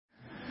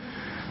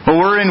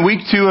we're in week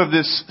 2 of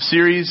this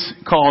series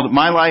called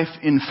My Life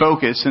in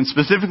Focus. And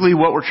specifically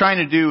what we're trying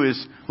to do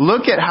is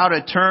look at how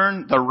to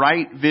turn the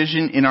right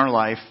vision in our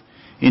life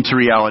into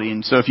reality.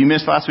 And so if you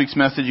missed last week's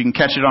message, you can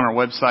catch it on our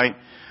website.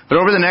 But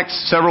over the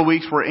next several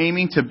weeks, we're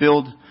aiming to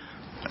build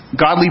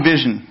godly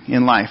vision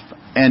in life.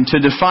 And to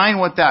define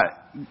what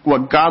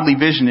godly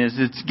vision is,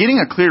 it's getting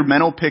a clear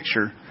mental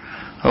picture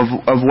of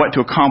what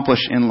to accomplish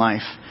in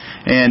life.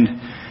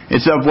 And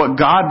it's of what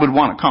God would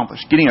want to accomplish.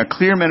 Getting a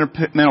clear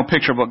mental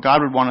picture of what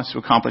God would want us to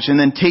accomplish. And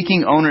then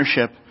taking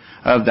ownership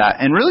of that.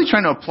 And really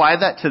trying to apply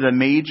that to the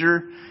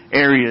major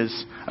areas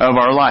of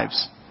our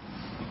lives.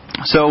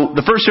 So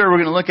the first area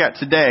we're going to look at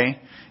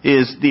today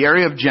is the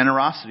area of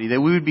generosity.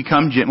 That we would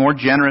become more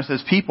generous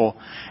as people.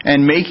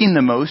 And making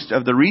the most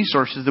of the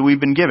resources that we've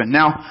been given.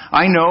 Now,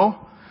 I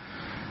know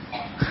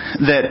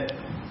that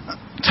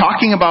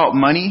talking about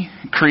money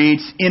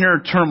creates inner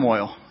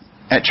turmoil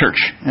at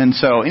church. And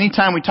so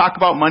anytime we talk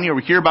about money or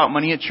we hear about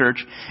money at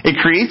church, it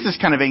creates this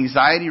kind of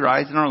anxiety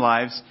rise in our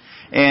lives.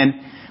 And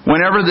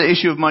whenever the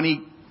issue of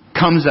money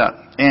comes up,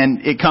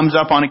 and it comes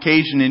up on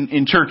occasion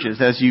in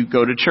churches as you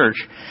go to church.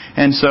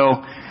 And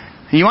so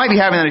you might be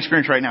having that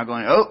experience right now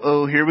going,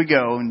 oh, here we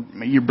go.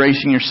 And you're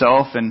bracing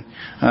yourself. And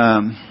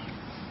kind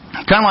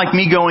of like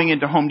me going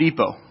into Home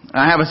Depot.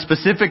 I have a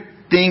specific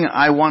thing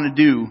I want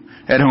to do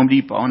at Home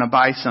Depot. I want to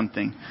buy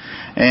something.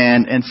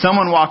 And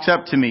someone walks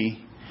up to me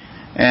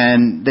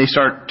and they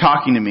start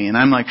talking to me, and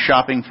I'm like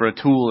shopping for a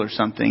tool or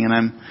something, and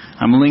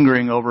I'm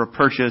lingering over a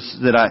purchase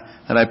that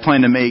I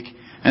plan to make,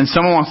 and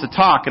someone wants to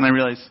talk, and I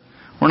realize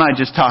we're not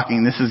just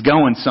talking, this is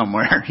going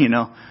somewhere, you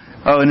know.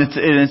 Oh, and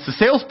it's a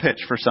sales pitch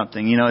for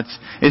something, you know.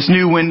 It's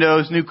new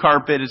windows, new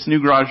carpet, it's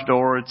new garage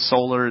door, it's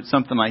solar, it's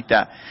something like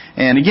that.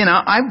 And again,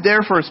 I'm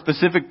there for a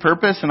specific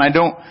purpose, and I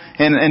don't,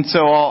 and so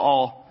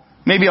I'll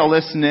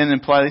listen in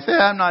and politely say,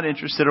 I'm not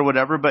interested or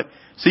whatever. But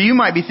so you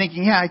might be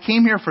thinking, I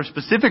came here for a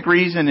specific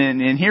reason,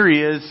 and here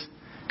he is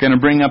going to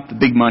bring up the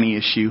big money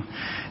issue.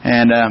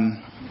 And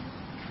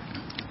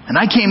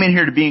I came in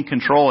here to be in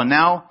control, and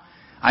now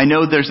I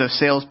know there's a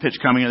sales pitch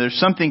coming or there's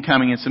something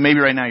coming. And so maybe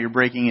right now you're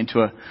breaking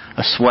into a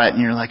sweat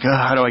and you're like,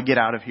 how do I get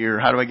out of here?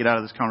 How do I get out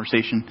of this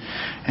conversation?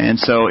 And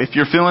so if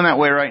you're feeling that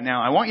way right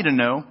now, I want you to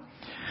know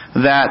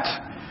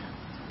that.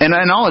 And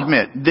I'll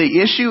admit,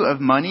 the issue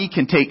of money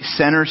can take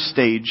center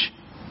stage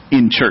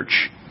in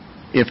church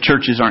if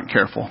churches aren't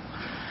careful.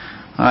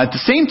 At the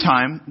same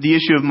time, the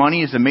issue of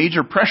money is a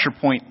major pressure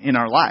point in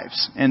our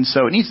lives. And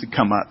so it needs to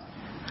come up.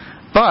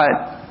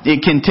 But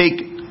it can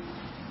take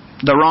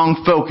the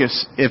wrong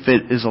focus if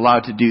it is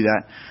allowed to do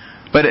that.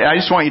 But I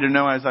just want you to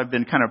know, as I've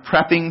been kind of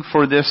prepping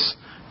for this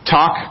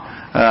talk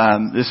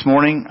this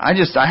morning, I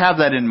have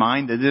that in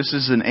mind, that this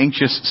is an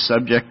anxious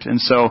subject.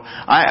 And so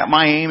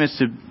my aim is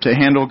to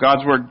handle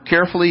God's Word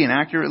carefully and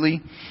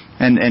accurately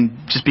and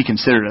just be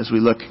considerate as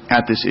we look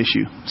at this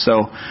issue.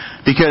 So,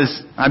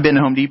 because I've been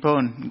to Home Depot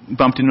and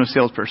bumped into a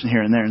salesperson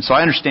here and there. And so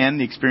I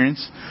understand the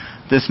experience.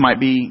 This might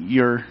be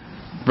your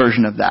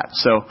version of that.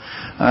 So,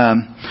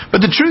 but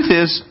the truth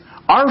is,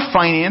 our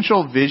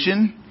financial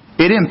vision,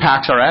 it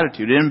impacts our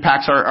attitude. It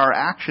impacts our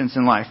actions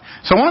in life.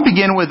 So I want to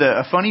begin with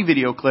a funny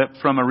video clip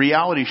from a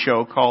reality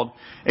show called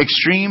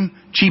Extreme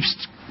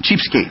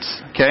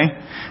Cheapskates. Okay?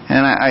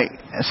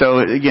 And so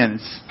again,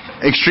 it's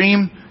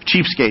Extreme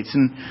Cheapskates.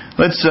 And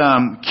let's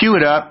cue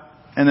it up.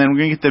 And then we're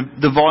going to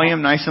get the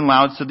volume nice and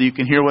loud so that you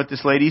can hear what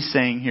this lady's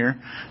saying here.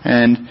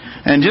 And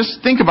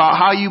just think about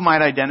how you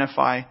might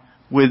identify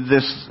with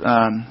this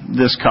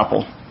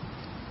couple.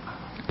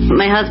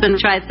 My husband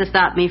tries to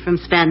stop me from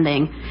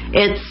spending.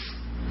 It's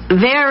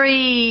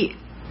very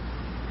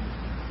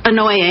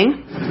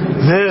annoying.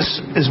 This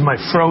is my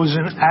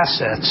frozen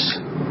assets.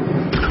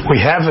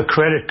 We have a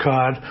credit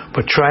card,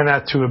 but try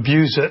not to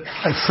abuse it.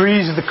 I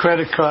freeze the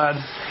credit card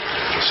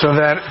so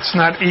that it's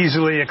not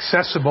easily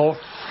accessible.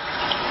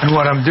 And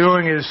what I'm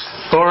doing is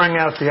thawing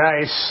out the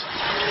ice.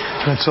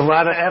 And it's a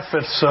lot of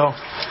effort, so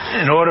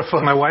in order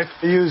for my wife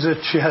to use it,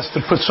 she has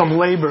to put some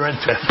labor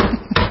into it.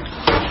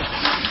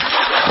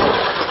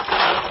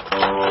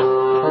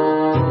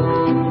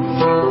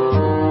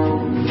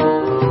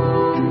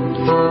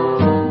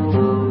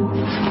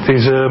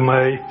 These are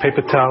my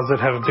paper towels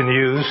that have been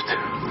used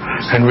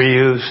and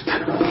reused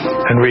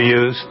and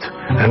reused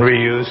and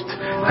reused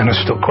and are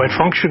still quite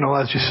functional,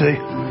 as you see.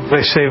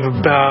 I save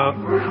about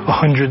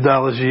 $100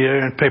 a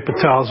year in paper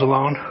towels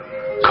alone.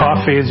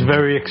 Coffee is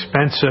very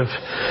expensive,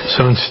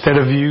 so instead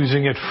of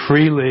using it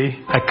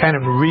freely, I kind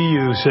of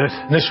reuse it.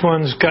 This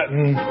one's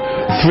gotten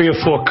 3 or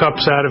 4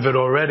 cups out of it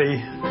already,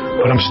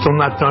 but I'm still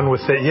not done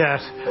with it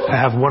yet. I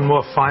have one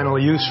more final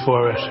use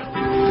for it.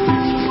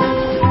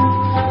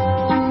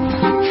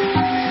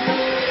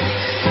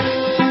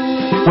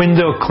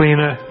 Window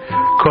cleaner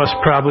costs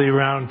probably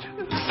around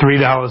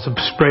 $3 a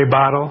spray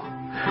bottle.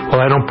 Well,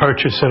 I don't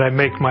purchase it. I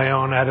make my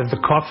own out of the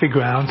coffee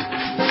ground.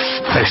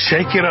 I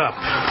shake it up.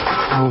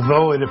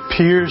 Although it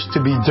appears to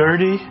be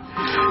dirty,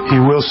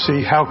 you will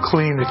see how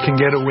clean it can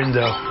get a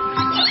window.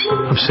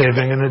 I'm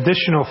saving an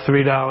additional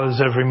 $3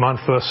 every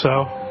month or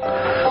so.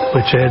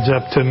 which adds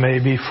up to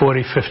maybe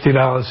 $40,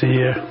 $50 a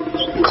year.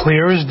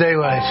 Clear as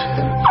daylight.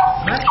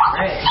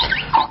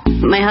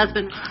 My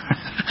husband.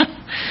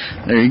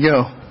 There you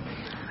go.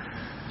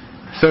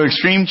 So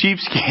extreme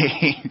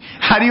cheapskate.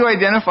 How do you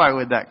identify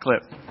with that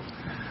clip?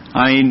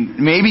 I mean,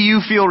 maybe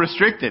you feel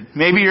restricted.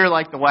 Maybe you're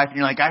like the wife and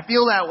you're like, I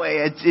feel that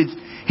way.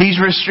 He's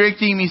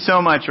restricting me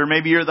so much. Or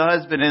maybe you're the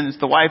husband and it's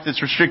the wife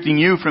that's restricting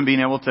you from being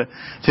able to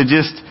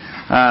just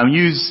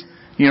use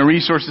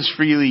resources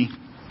freely.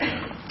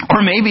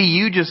 Or maybe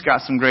you just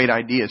got some great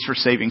ideas for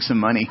saving some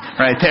money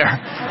right there.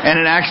 And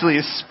it actually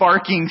is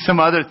sparking some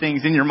other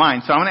things in your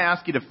mind. So I'm going to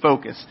ask you to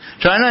focus.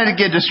 Try not to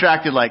get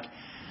distracted like,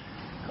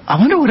 I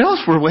wonder what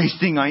else we're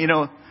wasting on,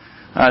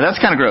 that's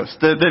kind of gross.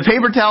 The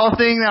paper towel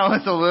thing, that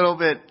was a little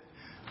bit,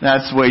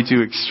 that's way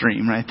too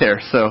extreme right there.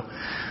 So,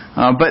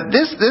 but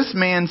this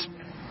man's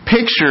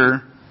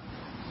picture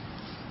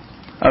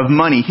of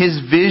money, his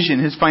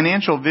vision, his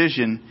financial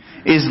vision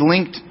is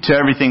linked to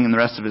everything in the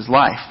rest of his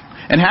life.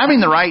 And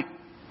having the right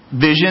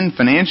vision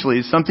financially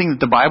is something that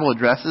the Bible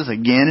addresses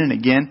again and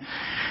again.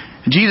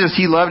 Jesus,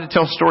 he loved to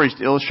tell stories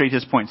to illustrate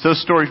his points.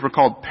 Those stories were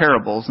called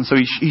parables. And so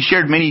he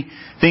shared many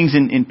things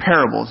in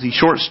parables, these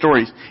short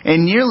stories.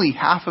 And nearly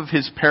half of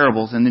his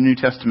parables in the New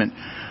Testament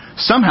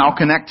somehow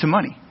connect to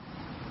money.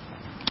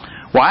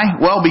 Why?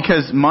 Well,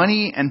 because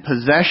money and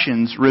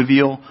possessions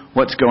reveal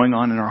what's going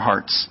on in our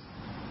hearts.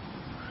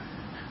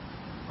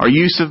 Our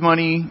use of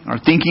money, our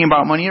thinking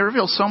about money, it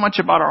reveals so much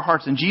about our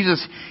hearts. And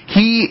Jesus,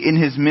 he, in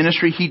his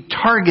ministry, he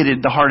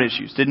targeted the heart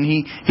issues, didn't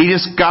he? He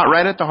just got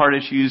right at the heart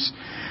issues,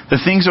 the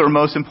things that were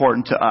most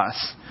important to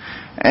us.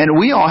 And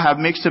we all have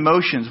mixed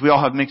emotions. We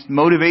all have mixed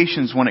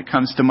motivations when it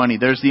comes to money.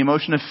 There's the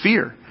emotion of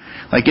fear.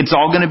 Like it's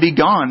all going to be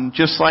gone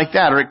just like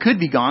that. Or it could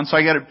be gone, so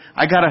I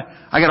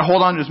gotta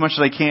hold on to as much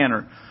as I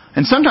can.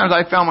 And sometimes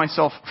I found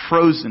myself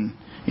frozen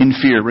in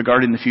fear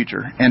regarding the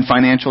future and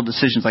financial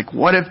decisions. Like,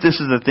 what if this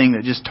is the thing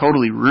that just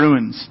totally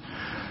ruins,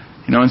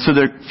 and so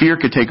the fear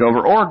could take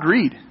over. Or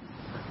greed.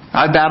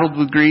 I've battled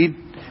with greed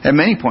at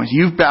many points.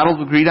 You've battled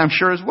with greed, I'm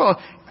sure, as well.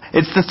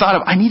 It's the thought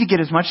of, I need to get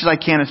as much as I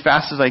can, as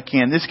fast as I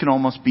can. This can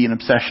almost be an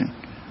obsession.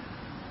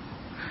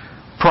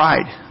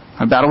 Pride.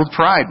 I battle with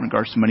pride in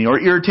regards to money. Or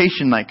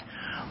irritation, like,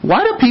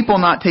 why do people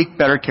not take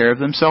better care of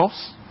themselves?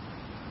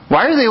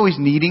 Why are they always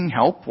needing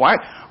help? Why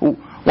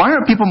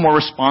aren't people more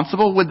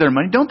responsible with their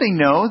money? Don't they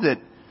know that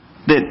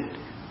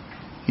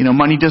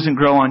money doesn't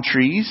grow on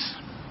trees?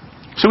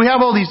 So we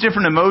have all these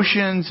different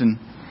emotions, and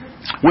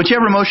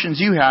whichever emotions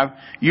you have,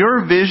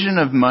 your vision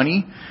of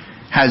money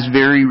has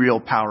very real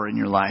power in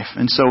your life.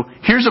 And so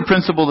here's a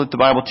principle that the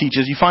Bible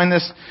teaches. You find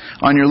this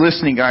on your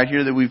listening guide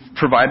here that we've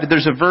provided.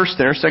 There's a verse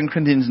there, 2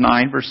 Corinthians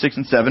 9, verse 6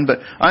 and 7.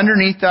 But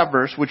underneath that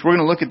verse, which we're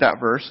going to look at that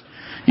verse,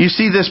 you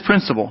see this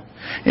principle.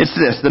 It's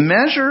this: the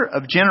measure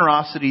of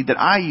generosity that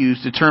I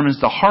use determines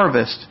the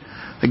harvest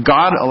that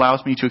God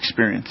allows me to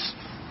experience.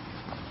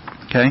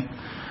 Okay?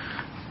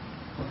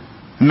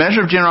 The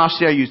measure of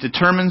generosity I use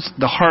determines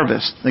the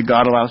harvest that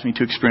God allows me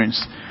to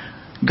experience.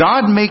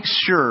 God makes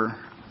sure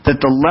that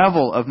the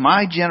level of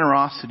my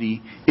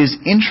generosity is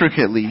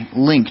intricately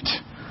linked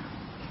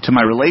to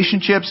my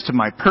relationships, to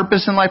my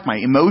purpose in life, my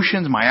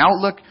emotions, my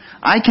outlook.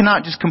 I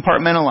cannot just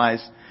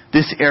compartmentalize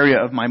this area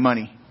of my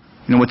money.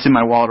 What's in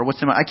my wallet or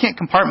what's in I can't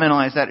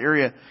compartmentalize that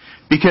area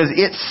because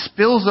it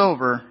spills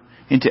over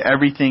into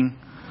everything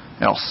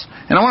else.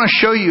 And I want to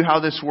show you how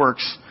this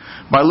works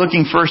by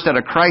looking first at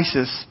a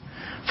crisis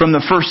from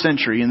the first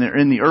century in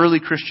the early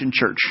Christian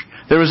church.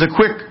 There was a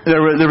crisis,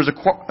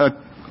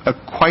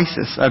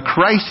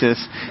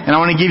 and I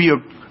want to give you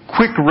a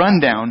quick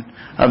rundown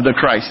of the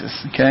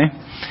crisis. Okay,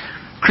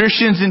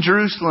 Christians in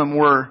Jerusalem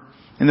were,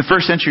 in the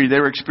first century, they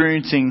were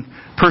experiencing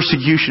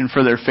persecution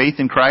for their faith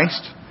in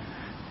Christ.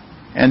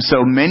 And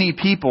so many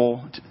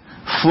people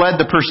fled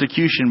the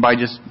persecution by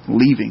just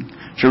leaving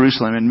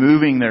Jerusalem and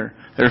moving their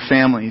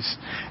families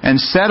and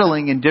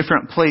settling in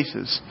different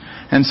places.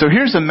 And so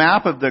here's a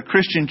map of the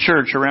Christian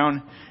church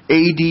around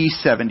AD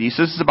 70.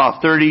 So this is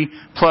about 30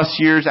 plus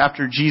years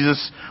after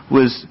Jesus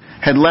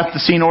had left the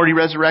scene, already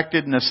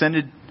resurrected and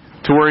ascended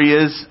to where he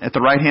is at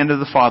the right hand of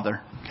the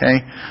Father.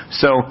 Okay,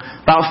 so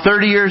about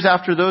 30 years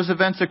after those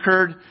events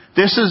occurred,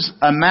 this is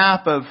a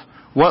map of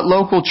what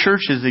local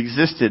churches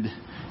existed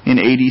in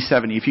AD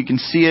 70. If you can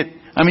see it, you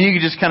can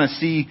just kind of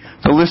see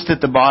the list at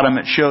the bottom.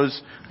 It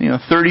shows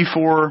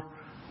 34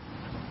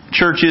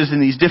 churches in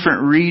these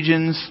different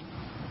regions.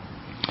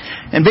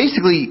 And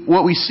basically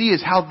what we see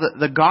is how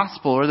the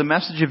gospel or the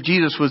message of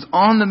Jesus was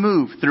on the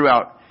move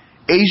throughout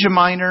Asia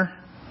Minor,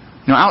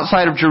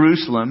 outside of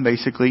Jerusalem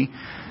basically,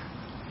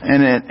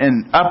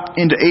 and up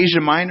into Asia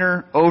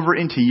Minor, over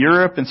into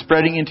Europe and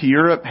spreading into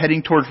Europe,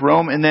 heading towards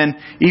Rome, and then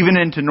even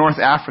into North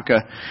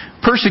Africa.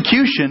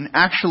 Persecution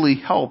actually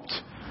helped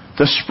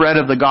the spread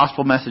of the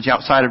gospel message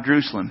outside of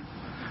Jerusalem.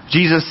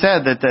 Jesus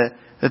said that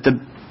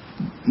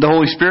the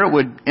Holy Spirit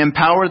would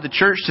empower the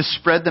church to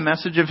spread the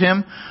message of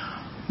Him,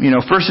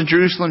 first in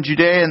Jerusalem,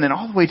 Judea, and then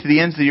all the way to the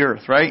ends of the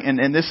earth, right?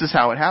 And this is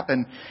how it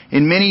happened.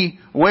 In many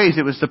ways,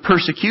 it was the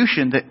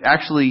persecution that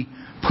actually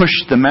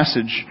pushed the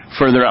message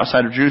further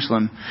outside of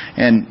Jerusalem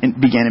and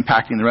began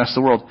impacting the rest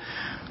of the world.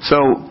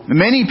 So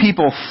many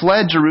people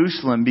fled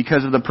Jerusalem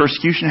because of the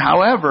persecution.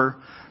 However,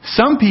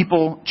 some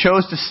people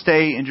chose to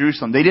stay in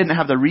Jerusalem. They didn't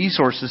have the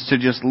resources to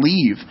just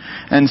leave.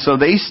 And so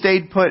they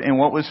stayed put in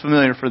what was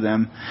familiar for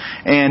them.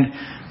 And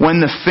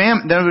when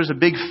there was a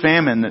big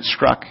famine that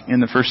struck in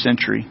the first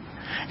century.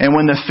 And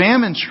when the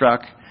famine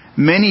struck,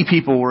 many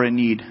people were in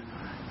need,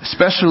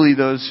 especially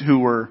those who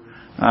were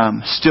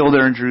still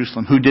there in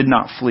Jerusalem, who did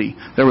not flee.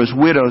 There was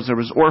widows, there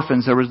was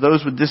orphans, there was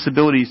those with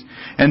disabilities.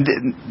 And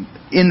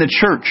in the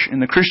church, in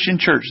the Christian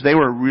church, they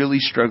were really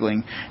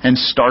struggling and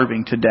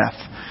starving to death.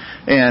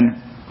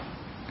 And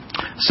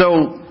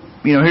so,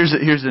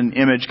 here's an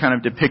image kind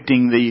of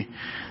depicting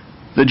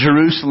the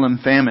Jerusalem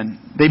famine.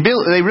 They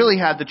really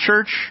had the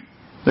church,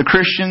 the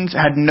Christians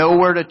had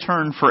nowhere to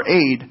turn for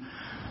aid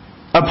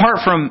apart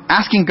from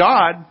asking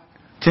God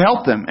to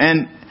help them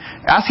and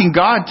asking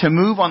God to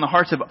move on the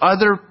hearts of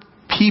other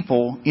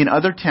people in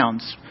other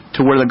towns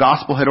to where the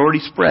gospel had already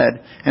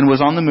spread and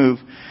was on the move,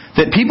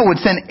 that people would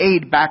send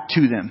aid back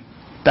to them.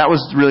 That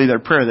was really their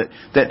prayer,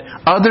 that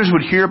others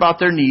would hear about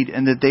their need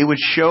and that they would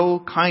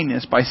show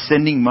kindness by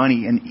sending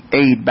money and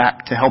aid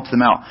back to help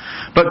them out.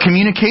 But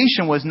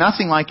communication was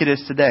nothing like it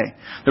is today.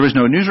 There was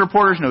no news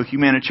reporters, no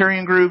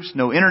humanitarian groups,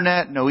 no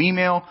internet, no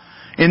email.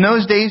 In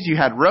those days, you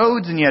had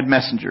roads and you had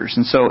messengers.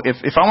 And so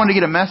if I wanted to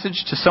get a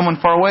message to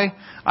someone far away,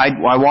 I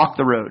walk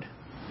the road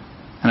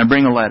and I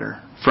bring a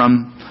letter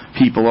from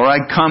people. Or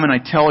I'd come and I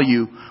tell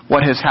you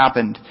what has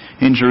happened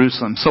in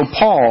Jerusalem. So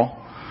Paul,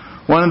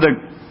 one of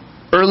the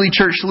early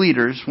church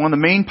leaders, one of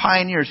the main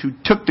pioneers who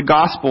took the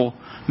gospel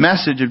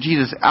message of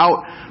Jesus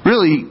out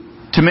really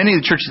to many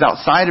of the churches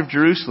outside of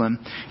Jerusalem,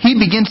 he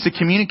begins to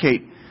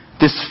communicate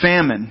this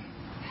famine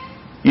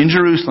in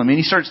Jerusalem. And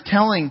he starts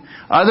telling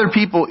other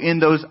people in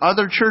those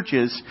other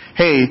churches,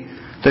 hey,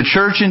 the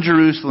church in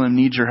Jerusalem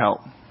needs your help.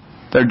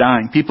 They're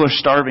dying. People are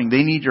starving.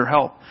 They need your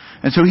help.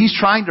 And so he's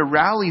trying to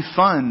rally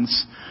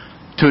funds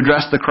to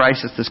address the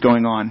crisis that's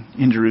going on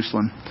in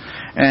Jerusalem.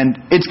 And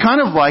it's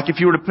kind of like, if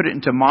you were to put it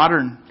into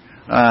modern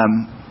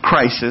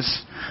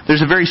crisis,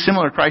 there's a very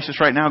similar crisis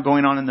right now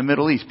going on in the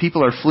Middle East.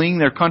 People are fleeing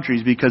their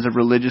countries because of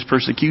religious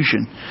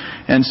persecution.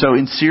 And so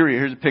in Syria,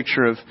 here's a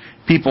picture of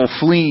people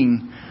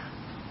fleeing,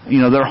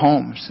 their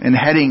homes and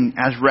heading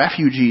as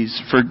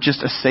refugees for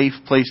just a safe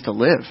place to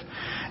live.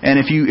 And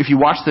if you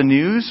watch the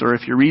news or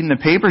if you're reading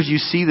the papers, you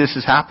see this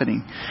is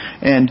happening.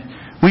 And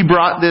we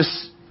brought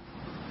this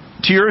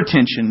to your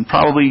attention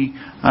probably,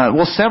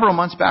 several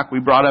months back.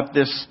 We brought up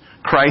this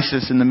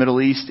crisis in the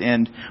Middle East,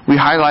 and we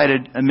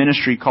highlighted a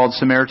ministry called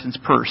Samaritan's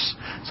Purse.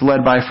 It's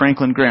led by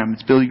Franklin Graham.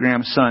 It's Billy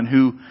Graham's son,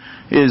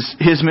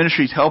 his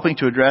ministry is helping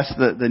to address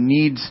the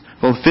needs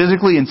both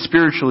physically and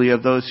spiritually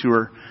of those who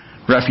are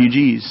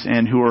refugees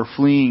and who are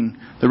fleeing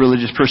the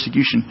religious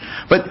persecution.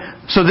 But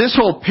so this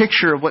whole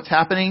picture of what's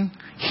happening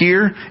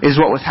here is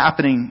what was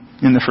happening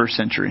in the first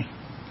century.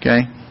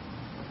 Okay?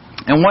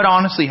 And what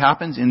honestly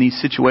happens in these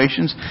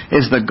situations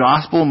is the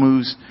gospel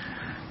moves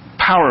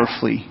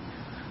powerfully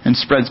and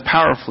spreads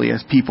powerfully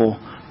as people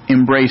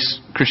embrace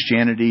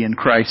Christianity and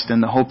Christ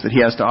and the hope that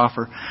He has to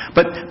offer.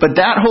 But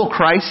that whole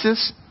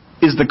crisis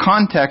is the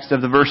context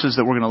of the verses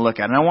that we're going to look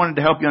at. And I wanted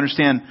to help you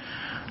understand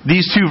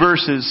these two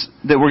verses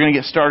that we're going to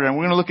get started on.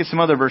 We're going to look at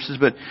some other verses,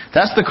 but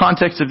that's the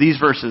context of these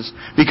verses.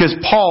 Because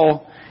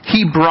Paul,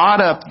 he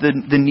brought up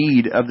the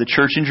need of the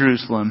church in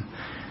Jerusalem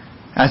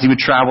as he would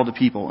travel to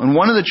people. And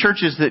one of the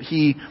churches that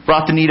he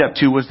brought the need up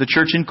to was the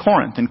church in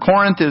Corinth. And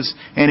Corinth is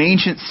an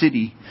ancient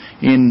city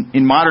in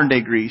modern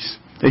day Greece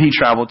that he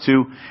traveled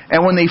to.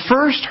 And when they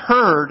first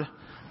heard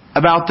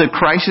about the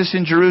crisis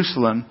in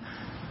Jerusalem,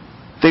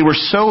 they were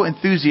so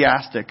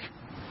enthusiastic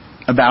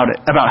about it,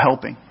 about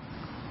helping.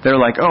 They're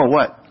like, oh,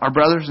 what? Our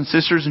brothers and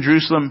sisters in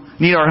Jerusalem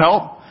need our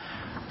help?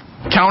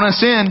 Count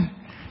us in.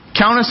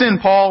 Count us in,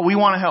 Paul. We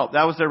want to help.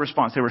 That was their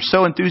response. They were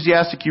so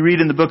enthusiastic. You read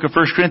in the book of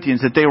 1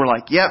 Corinthians that they were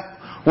like, yep,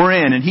 we're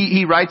in. And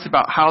he writes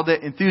about how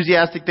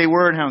enthusiastic they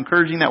were and how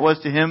encouraging that was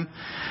to him.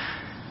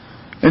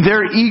 And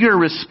their eager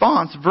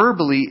response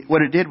verbally,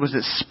 what it did was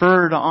it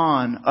spurred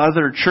on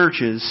other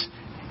churches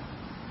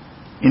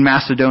in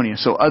Macedonia.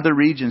 So other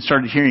regions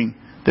started hearing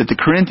that the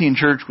Corinthian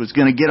church was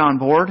going to get on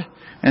board.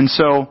 And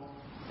so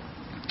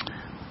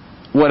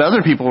what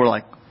other people were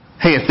like,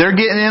 hey, if they're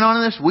getting in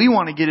on this, we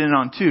want to get in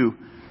on too.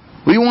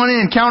 We want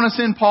in. Count us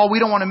in, Paul. We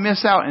don't want to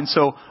miss out. And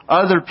so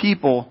other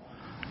people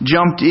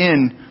jumped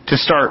in to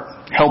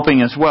start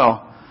helping as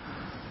well.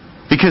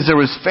 Because there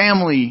was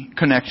family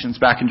connections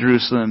back in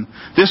Jerusalem.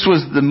 This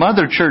was the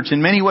mother church.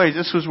 In many ways,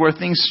 this was where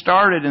things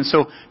started. And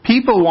so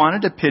people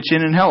wanted to pitch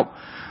in and help.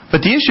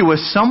 But the issue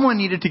was someone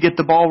needed to get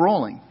the ball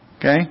rolling.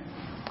 Okay?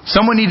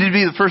 Someone needed to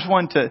be the first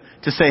one to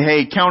say,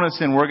 hey, count us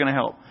in. We're going to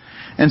help.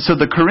 And so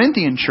the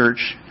Corinthian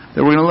church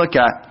that we're going to look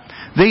at,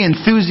 they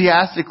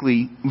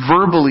enthusiastically,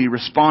 verbally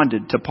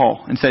responded to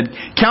Paul and said,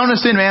 count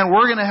us in, man.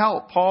 We're going to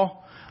help,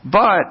 Paul.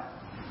 But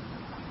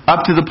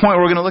up to the point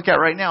we're going to look at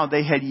right now,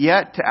 they had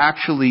yet to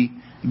actually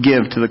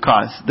give to the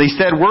cause. They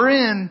said, we're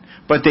in,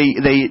 but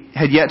they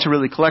had yet to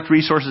really collect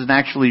resources and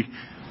actually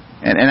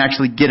and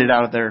actually get it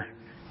out of their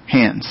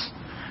hands.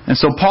 And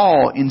so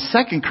Paul, in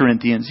 2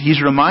 Corinthians,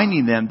 he's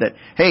reminding them that,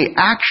 hey,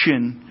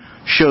 action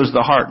shows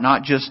the heart,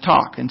 not just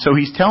talk. And so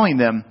he's telling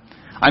them,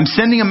 I'm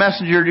sending a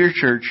messenger to your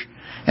church,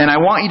 and I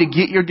want you to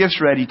get your gifts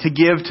ready to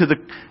give to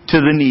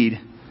the need.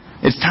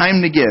 It's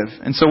time to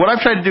give. And so what I've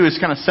tried to do is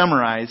kind of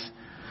summarize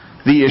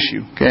the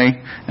issue, okay?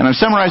 And I've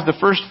summarized the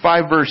first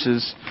 5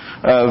 verses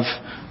of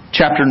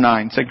chapter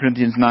 9, 2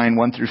 Corinthians 9,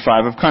 1 through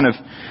 5. I've kind of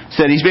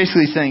said, he's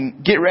basically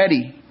saying, get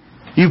ready.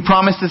 You've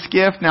promised this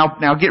gift,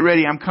 now get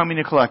ready, I'm coming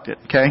to collect it,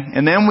 okay?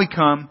 And then we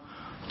come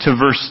to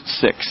verse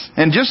 6.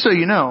 And just so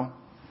you know,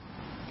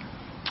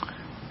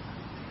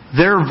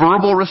 their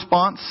verbal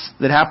response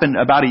that happened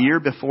about a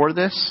year before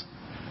this,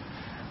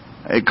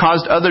 it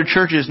caused other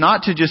churches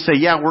not to just say,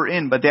 yeah, we're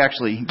in, but they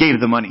actually gave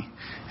the money.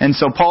 And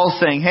so Paul's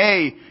saying,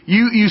 hey,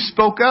 you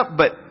spoke up,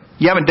 but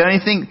you haven't done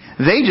anything.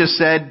 They just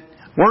said,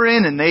 we're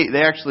in, and they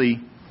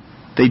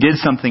did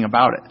something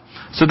about it.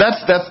 So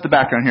that's the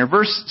background here.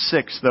 Verse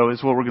 6, though,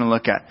 is what we're going to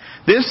look at.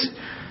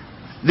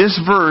 This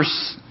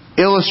verse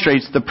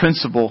illustrates the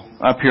principle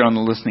up here on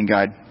the listening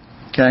guide.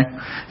 Okay?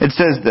 It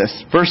says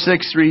this. Verse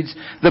 6 reads,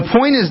 the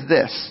point is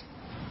this.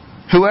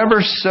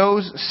 Whoever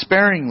sows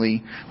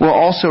sparingly will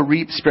also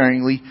reap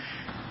sparingly,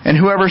 and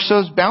whoever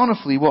sows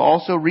bountifully will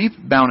also reap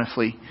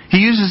bountifully. He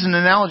uses an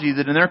analogy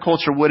that in their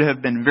culture would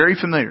have been very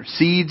familiar.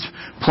 Seeds,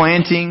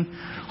 planting,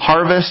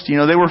 harvest. You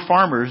know, they were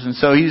farmers. And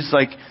so he's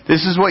like,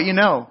 this is what you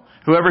know.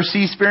 Whoever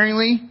sees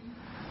sparingly,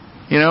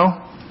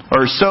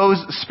 or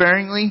sows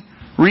sparingly,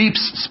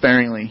 reaps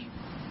sparingly.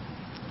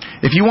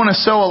 If you want to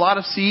sow a lot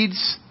of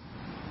seeds,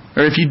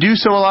 or if you do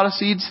sow a lot of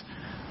seeds,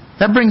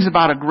 that brings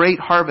about a great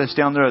harvest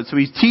down the road. So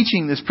he's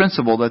teaching this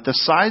principle that the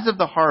size of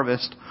the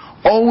harvest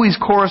always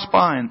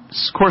corresponds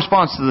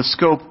to the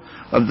scope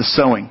of the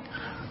sowing,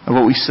 of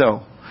what we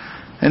sow.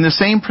 And the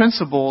same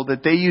principle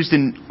that they used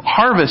in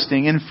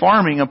harvesting and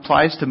farming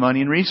applies to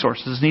money and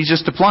resources. And he's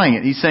just applying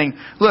it. He's saying,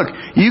 look,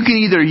 you can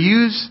either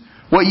use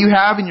what you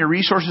have in your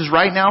resources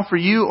right now for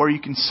you, or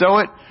you can sow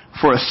it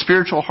for a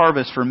spiritual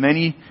harvest for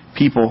many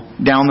people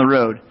down the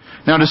road.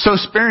 Now, to sow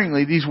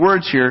sparingly, these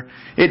words here,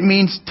 it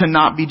means to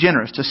not be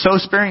generous. To sow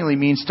sparingly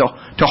means to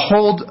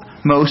hold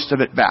most of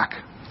it back.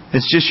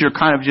 It's just you're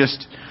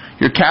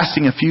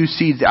casting a few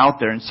seeds out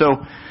there. And so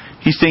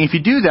he's saying if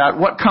you do that,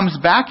 what comes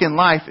back in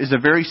life is a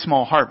very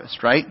small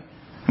harvest, right?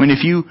 I mean,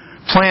 if you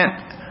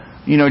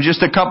plant,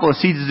 just a couple of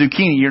seeds of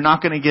zucchini, you're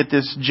not going to get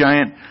this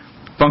giant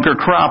bunker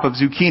crop of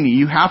zucchini.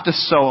 You have to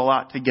sow a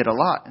lot to get a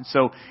lot. And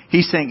so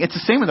he's saying it's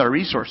the same with our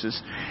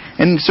resources.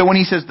 And so when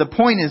he says the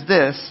point is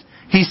this,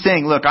 he's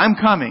saying, look, I'm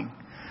coming,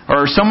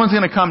 or someone's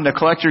going to come to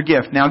collect your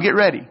gift. Now get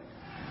ready.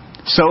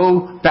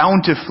 Sow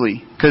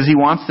bountifully, because he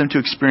wants them to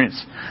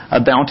experience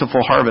a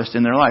bountiful harvest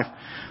in their life.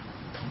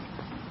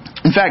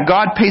 In fact,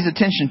 God pays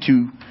attention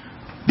to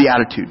the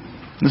attitude.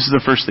 This is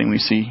the first thing we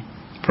see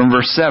from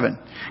verse 7.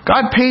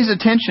 God pays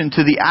attention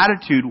to the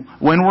attitude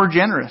when we're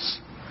generous.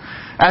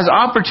 As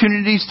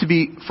opportunities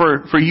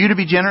for you to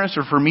be generous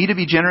or for me to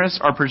be generous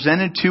are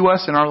presented to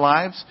us in our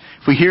lives,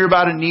 if we hear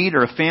about a need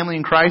or a family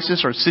in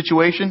crisis or a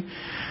situation,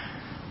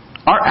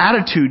 our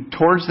attitude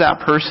towards that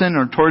person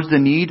or towards the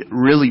need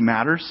really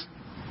matters.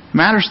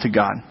 Matters to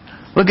God.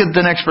 Look at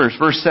the next verse,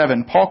 verse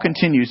 7. Paul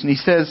continues and he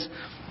says,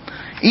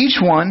 each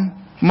one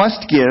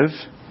must give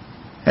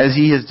as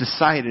he has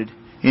decided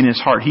in his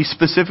heart. He's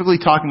specifically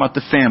talking about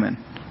the famine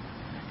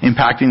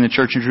impacting the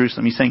church in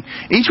Jerusalem. He's saying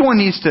each one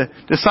needs to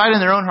decide in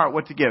their own heart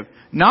what to give.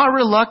 Not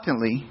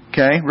reluctantly,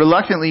 okay?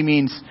 Reluctantly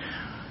means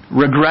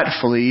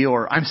regretfully,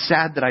 or I'm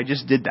sad that I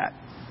just did that.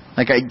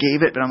 Like I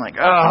gave it, but I'm like,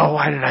 oh,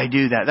 why did I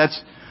do that?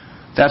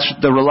 That's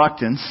the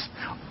reluctance.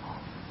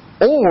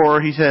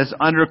 Or, he says,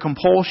 under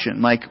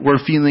compulsion. Like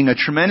we're feeling a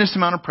tremendous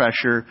amount of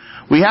pressure.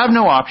 We have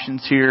no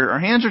options here. Our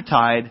hands are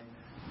tied.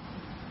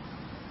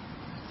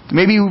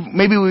 Maybe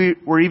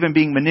we're even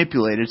being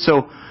manipulated.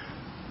 So,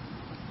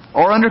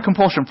 or under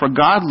compulsion, for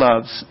God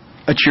loves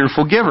a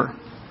cheerful giver.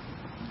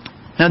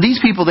 Now these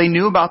people, they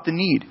knew about the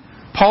need.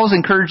 Paul's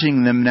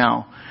encouraging them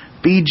now.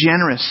 Be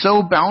generous,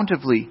 sow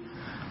bountifully.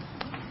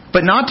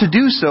 But not to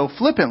do so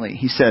flippantly,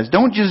 he says.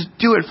 Don't just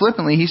do it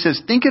flippantly. He says,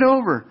 think it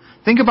over.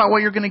 Think about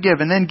what you're going to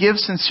give, and then give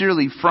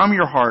sincerely from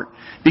your heart.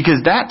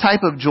 Because that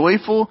type of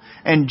joyful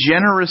and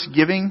generous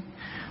giving,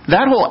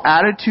 that whole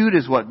attitude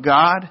is what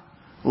God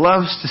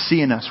loves to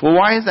see in us. Well,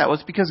 why is that? Well,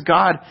 it's because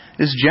God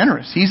is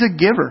generous. He's a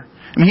giver.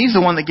 I mean, He's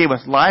the one that gave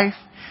us life,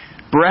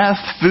 breath,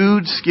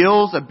 food,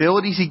 skills,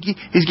 abilities.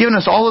 He's given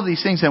us all of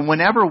these things. And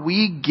whenever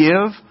we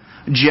give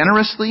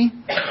generously,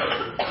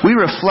 we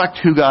reflect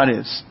who God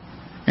is.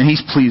 And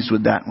He's pleased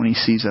with that when He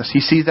sees us. He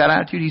sees that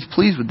attitude. He's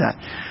pleased with that.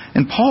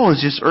 And Paul is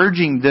just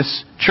urging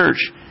this church.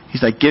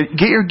 He's like, get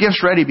your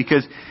gifts ready,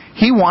 because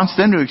he wants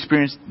them to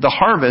experience the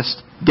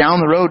harvest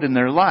down the road in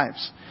their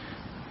lives.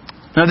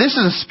 Now, this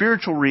is a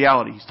spiritual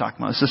reality he's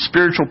talking about. It's a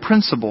spiritual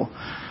principle.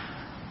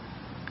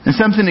 And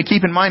something to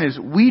keep in mind is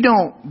we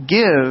don't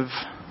give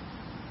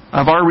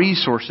of our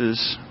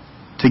resources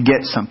to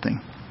get something.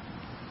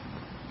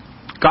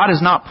 God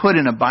is not put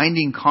in a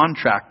binding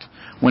contract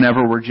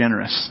whenever we're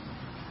generous.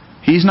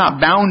 He's not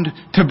bound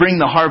to bring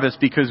the harvest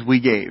because we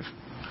gave.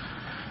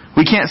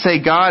 We can't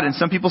say, God, and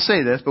some people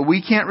say this, but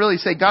we can't really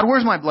say, God,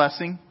 where's my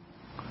blessing?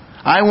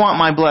 I want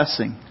my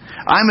blessing.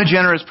 I'm a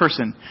generous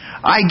person.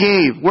 I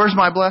gave. Where's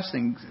my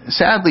blessing?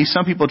 Sadly,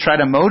 some people try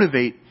to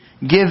motivate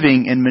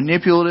giving in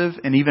manipulative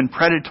and even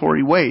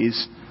predatory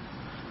ways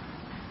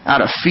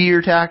out of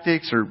fear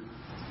tactics.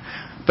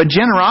 But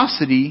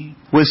generosity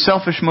with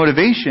selfish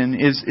motivation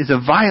is a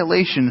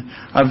violation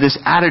of this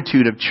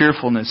attitude of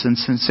cheerfulness and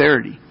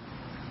sincerity.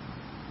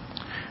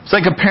 It's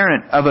like a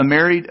parent of a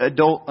married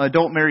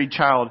adult married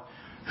child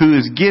who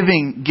is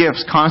giving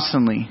gifts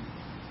constantly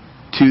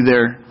to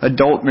their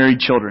adult married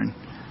children.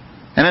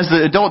 And as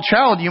the adult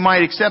child, you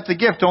might accept the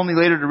gift only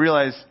later to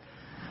realize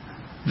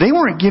they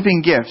weren't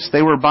giving gifts.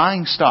 They were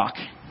buying stock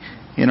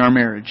in our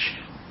marriage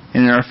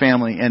and in our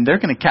family, and they're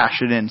going to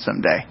cash it in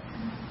someday.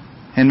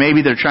 And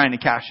maybe they're trying to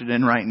cash it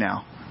in right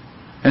now.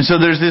 And so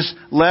there's this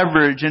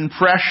leverage and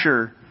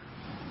pressure.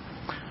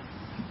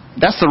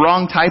 That's the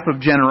wrong type of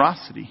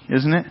generosity,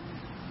 isn't it?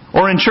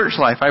 Or in church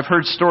life, I've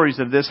heard stories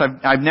of this.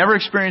 I've never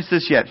experienced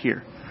this yet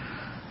here.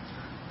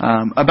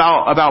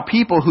 About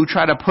people who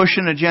try to push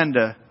an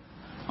agenda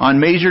on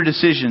major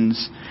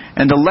decisions,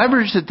 and the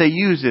leverage that they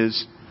use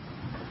is,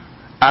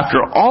 after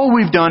all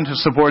we've done to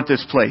support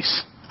this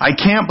place, I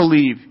can't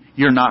believe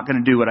you're not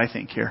going to do what I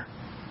think here.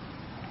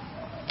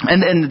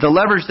 And the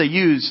leverage they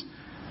use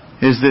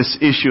is this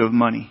issue of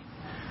money.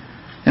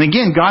 And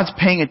again, God's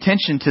paying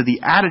attention to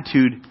the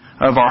attitude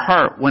of our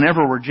heart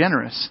whenever we're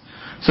generous.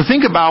 So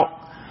think about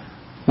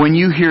when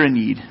you hear a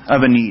need.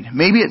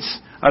 Maybe it's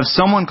of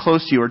someone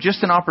close to you or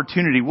just an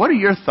opportunity. What are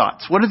your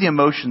thoughts? What are the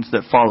emotions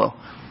that follow?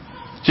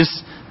 Just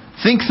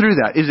think through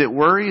that. Is it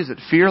worry? Is it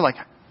fear? Like,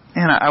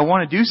 man, I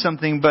want to do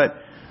something, but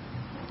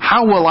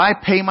how will I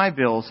pay my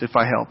bills if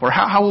I help? Or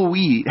how will we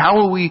eat? How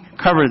will we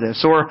cover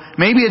this? Or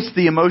maybe it's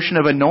the emotion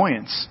of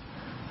annoyance.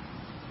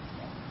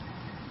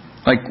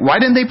 Like, why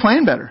didn't they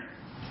plan better?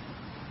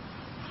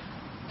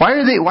 Why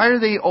are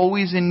they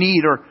always in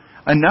need? Or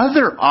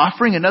another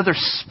offering, another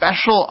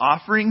special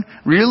offering?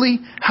 Really?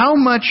 How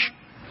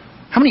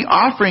many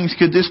offerings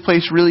could this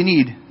place really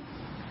need?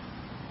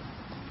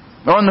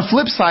 Or on the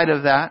flip side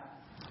of that,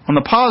 on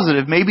the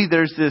positive, maybe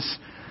there's this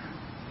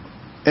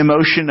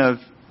emotion of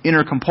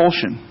inner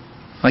compulsion.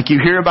 Like you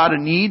hear about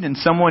a need and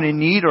someone in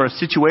need or a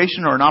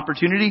situation or an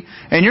opportunity,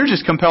 and you're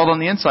just compelled on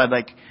the inside.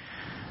 Like,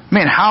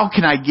 man, how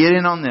can I get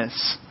in on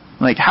this?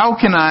 Like, how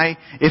can I,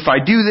 if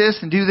I do this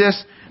and do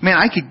this, man,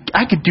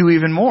 I could do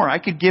even more. I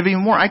could give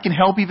even more. I can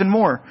help even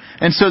more.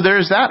 And so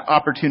there's that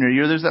opportunity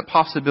or there's that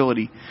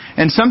possibility.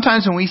 And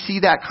sometimes when we see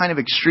that kind of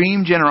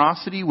extreme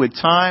generosity with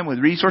time, with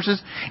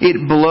resources,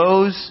 it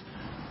blows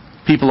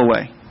people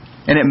away.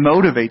 And it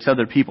motivates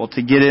other people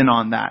to get in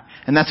on that.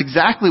 And that's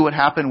exactly what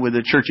happened with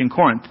the church in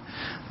Corinth.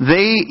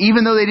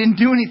 Even though they didn't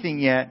do anything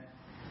yet,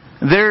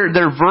 their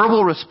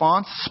verbal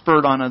response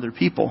spurred on other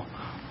people.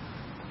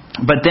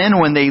 But then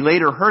when they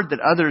later heard that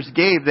others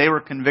gave, they were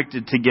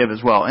convicted to give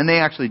as well. And they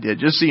actually did.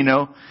 Just so you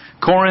know,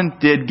 Corinth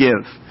did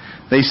give.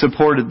 They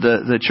supported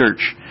the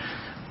church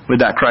with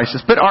that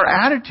crisis. But our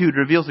attitude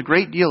reveals a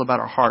great deal about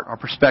our heart, our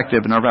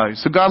perspective, and our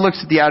values. So God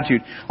looks at the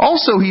attitude.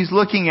 Also, He's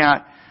looking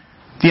at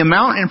the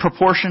amount in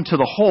proportion to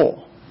the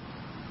whole.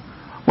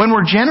 When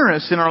we're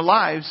generous in our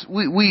lives,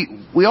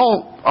 we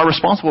all are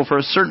responsible for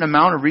a certain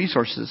amount of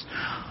resources.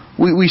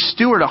 We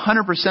steward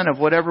 100% of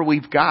whatever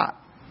we've got.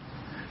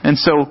 And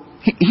so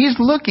He's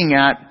looking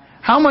at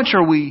how much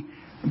are we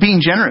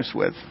being generous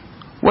with?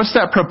 What's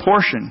that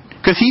proportion?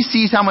 Because He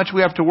sees how much we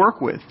have to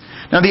work with.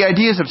 Now the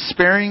ideas of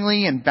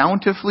sparingly and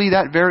bountifully,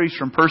 that varies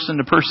from person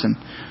to person.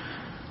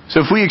 So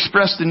if we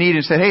express the need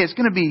and say, hey, it's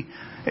going to be,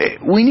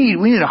 we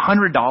need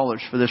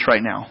 $100 for this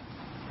right now.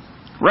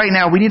 Right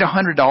now, we need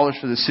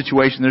 $100 for this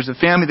situation. There's a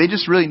family, they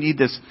just really need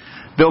this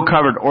bill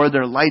covered or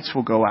their lights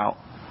will go out.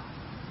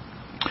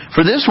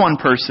 For this one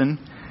person,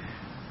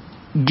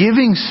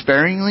 giving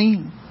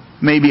sparingly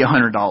may be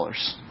 $100.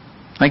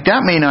 Like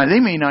they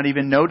may not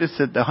even notice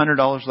that the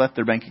 $100 left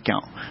their bank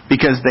account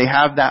because they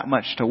have that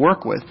much to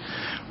work with.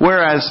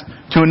 Whereas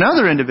to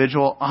another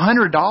individual,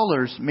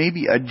 $100 may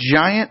be a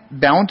giant,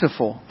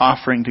 bountiful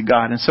offering to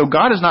God. And so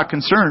God is not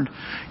concerned.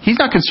 He's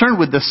not concerned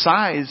with the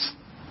size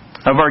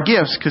of our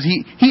gifts because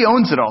He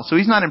owns it all. So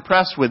He's not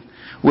impressed with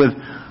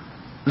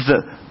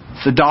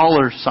the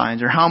dollar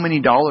signs or how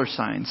many dollar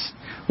signs.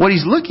 What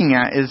He's looking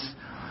at is,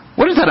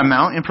 what is that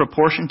amount in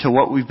proportion to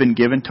what we've been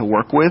given to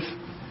work with?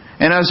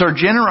 And as our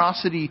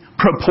generosity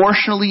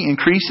proportionally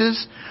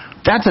increases,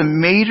 that's a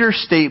major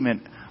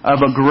statement of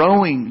a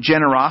growing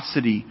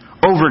generosity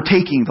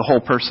overtaking the whole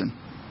person.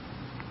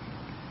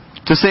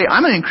 To say,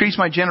 I'm going to increase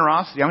my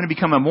generosity, I'm going to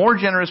become a more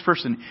generous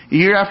person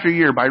year after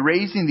year by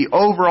raising the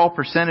overall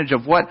percentage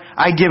of what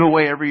I give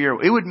away every year.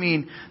 It would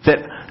mean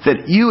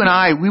that you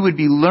and we would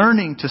be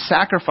learning to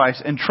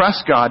sacrifice and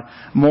trust God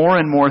more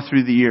and more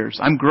through the years.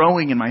 I'm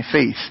growing in my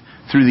faith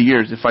through the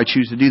years if I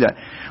choose to do that.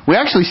 We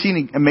actually see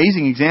an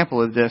amazing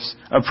example of this,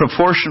 of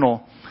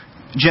proportional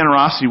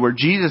generosity, where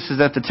Jesus is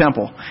at the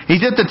temple.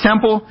 He's at the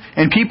temple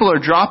and people are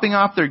dropping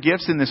off their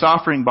gifts in this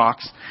offering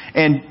box.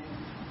 And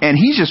And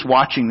he's just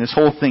watching this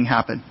whole thing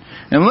happen.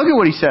 And look at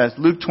what he says,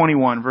 Luke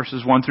 21,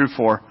 verses 1 through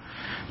 4.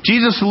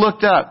 Jesus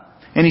looked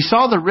up, and he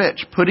saw the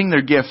rich putting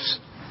their gifts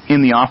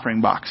in the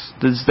offering box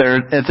that's there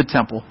at the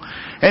temple.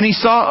 And he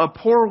saw a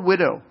poor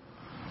widow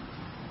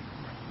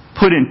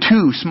put in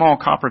 2 small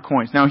copper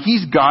coins. Now,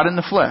 he's God in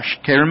the flesh.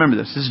 Okay, remember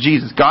this. This is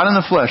Jesus. God in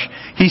the flesh.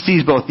 He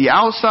sees both the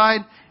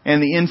outside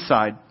and the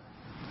inside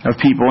of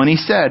people. And he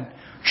said,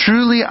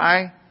 "Truly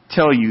I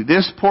tell you,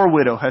 this poor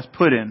widow has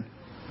put in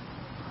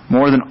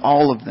more than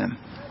all of them."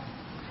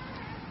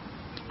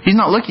 He's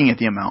not looking at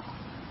the amount.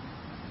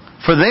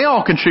 For they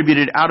all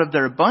contributed out of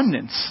their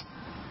abundance.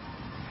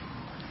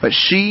 But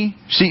he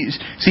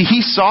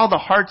saw the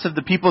hearts of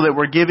the people that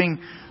were giving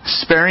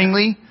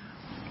sparingly,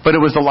 but it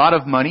was a lot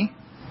of money.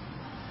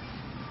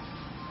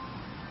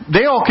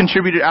 They all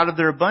contributed out of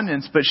their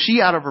abundance, but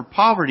she out of her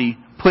poverty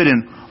put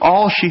in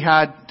all she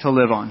had to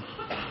live on.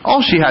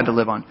 All she had to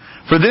live on.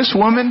 For this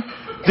woman,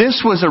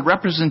 this was a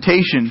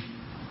representation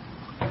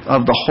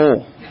of the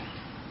whole.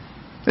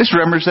 This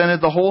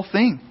represented the whole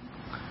thing.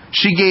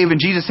 She gave, and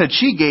Jesus said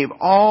she gave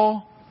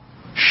all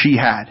she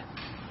had.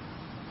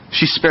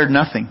 She spared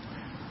nothing.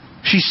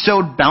 She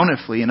sowed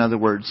bountifully, in other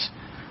words.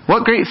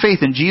 What great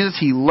faith in Jesus.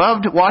 He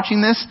loved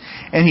watching this,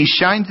 and he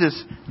shines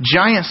this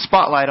giant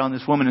spotlight on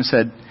this woman and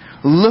said,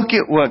 look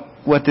at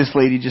what this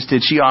lady just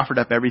did. She offered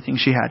up everything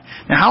she had.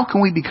 Now, how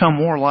can we become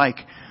more like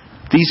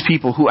these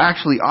people who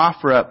actually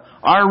offer up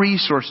our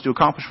resource to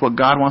accomplish what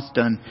God wants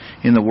done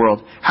in the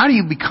world? How do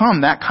you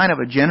become that kind of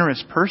a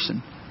generous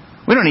person?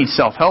 We don't need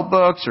self-help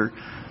books or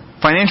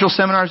financial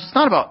seminars. It's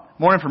not about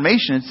more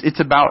information. It's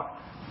about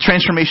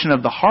transformation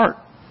of the heart.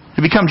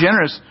 To become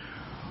generous,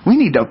 we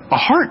need a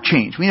heart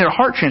change. We need a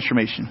heart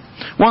transformation.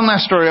 One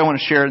last story I want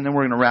to share, and then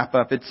we're going to wrap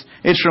up.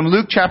 It's from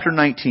Luke chapter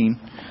 19.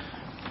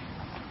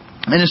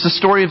 And it's the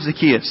story of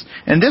Zacchaeus.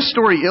 And this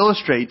story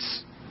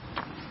illustrates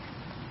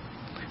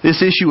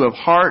this issue of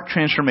heart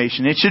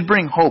transformation. It should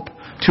bring hope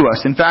to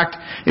us. In fact,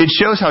 it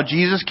shows how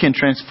Jesus can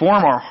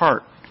transform our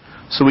heart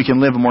so we can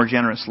live a more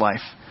generous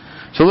life.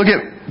 So look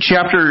at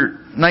chapter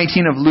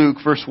 19 of Luke,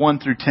 verse 1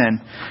 through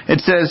 10. It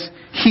says,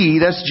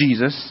 that's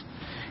Jesus,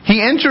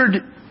 he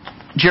entered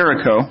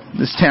Jericho,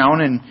 this town,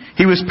 and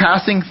he was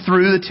passing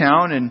through the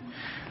town, and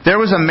there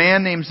was a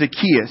man named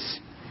Zacchaeus.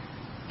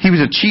 He was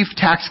a chief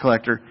tax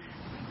collector,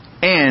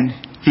 and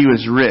he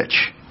was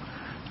rich.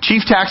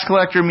 Chief tax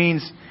collector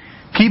means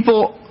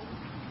people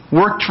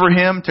worked for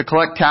him to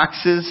collect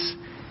taxes.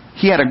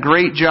 He had a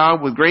great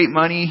job with great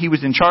money. He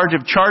was in charge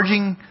of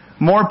charging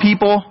more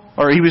people,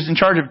 or he was in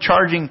charge of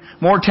charging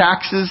more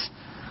taxes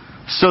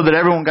so that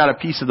everyone got a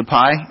piece of the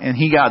pie, and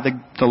he got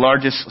the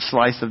largest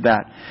slice of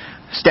that.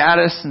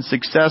 Status and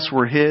success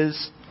were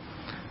his,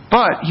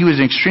 but he was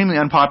an extremely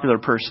unpopular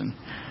person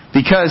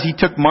because he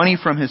took money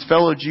from his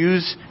fellow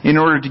Jews in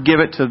order to give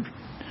it to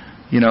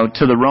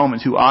the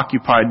Romans who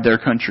occupied their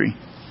country.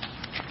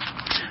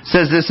 It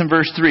says this in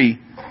verse 3.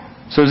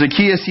 So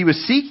Zacchaeus, he was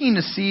seeking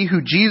to see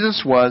who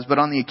Jesus was, but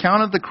on the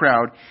account of the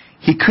crowd,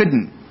 he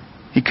couldn't.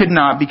 He could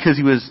not because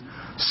he was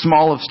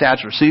small of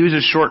stature. So he was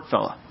a short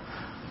fella.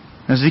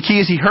 Now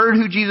Zacchaeus, he heard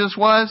who Jesus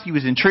was. He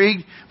was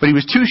intrigued, but he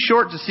was too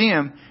short to see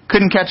him.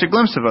 Couldn't catch a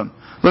glimpse of him.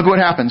 Look what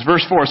happens.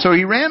 Verse 4. So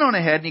he ran on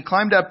ahead and he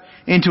climbed up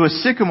into a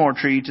sycamore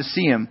tree to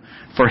see him,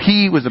 for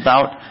he was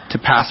about to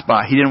pass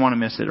by. He didn't want to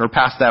miss it or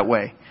pass that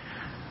way.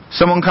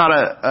 Someone caught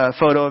a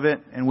photo of it,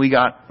 and we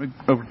got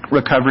a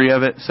recovery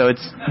of it. So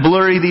it's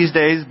blurry these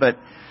days, but,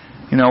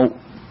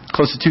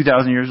 close to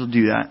 2,000 years will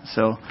do that.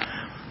 So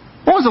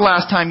when was the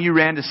last time you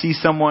ran to see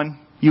someone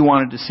you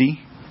wanted to see?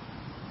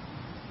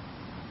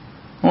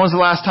 When was the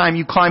last time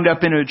you climbed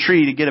up into a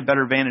tree to get a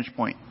better vantage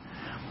point?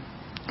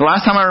 The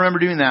last time I remember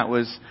doing that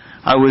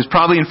I was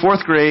probably in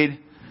 4th grade,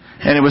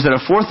 and it was at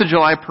a 4th of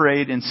July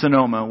parade in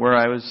Sonoma, where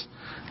I was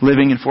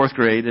living in 4th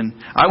grade, and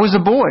I was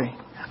a boy.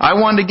 I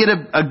wanted to get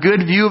a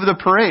good view of the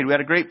parade. We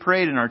had a great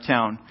parade in our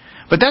town.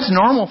 But that's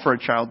normal for a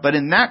child. But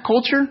in that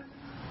culture,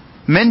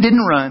 men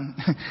didn't run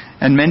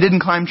and men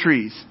didn't climb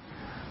trees.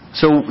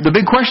 So the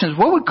big question is,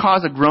 what would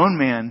cause a grown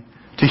man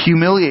to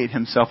humiliate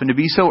himself and to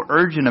be so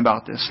urgent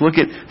about this? Look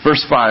at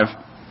verse 5.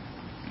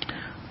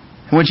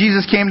 When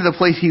Jesus came to the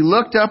place, he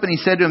looked up and he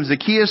said to him,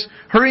 Zacchaeus,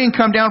 hurry and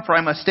come down, for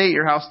I must stay at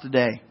your house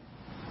today.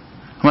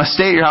 I must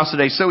stay at your house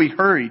today. So he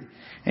hurried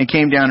and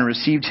came down and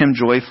received him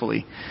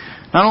joyfully.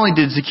 Not only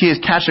did Zacchaeus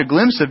catch a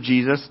glimpse of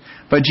Jesus,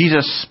 but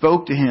Jesus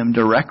spoke to him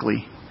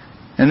directly.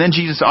 And then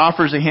Jesus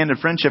offers a hand of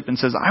friendship and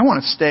says, I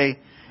want to stay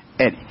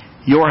at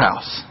your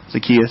house,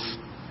 Zacchaeus.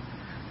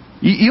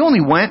 You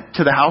only went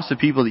to the house of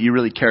people that you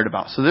really cared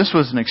about. So this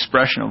was an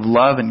expression of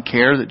love and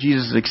care that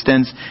Jesus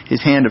extends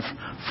his hand of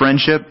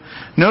friendship.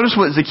 Notice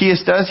what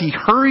Zacchaeus does. He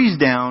hurries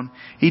down.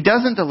 He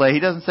doesn't delay. He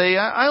doesn't say,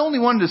 I only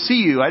wanted to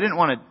see you. I didn't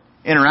want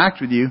to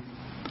interact with you.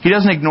 He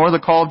doesn't ignore the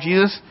call of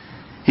Jesus.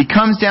 He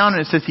comes down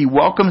and it says he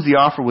welcomes the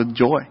offer with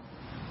joy.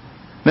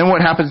 Then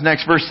what happens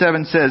next? Verse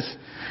 7 says,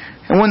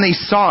 and when they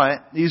saw it,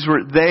 these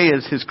were they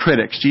as his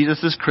critics,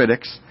 Jesus'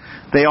 critics,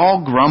 they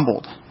all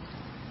grumbled.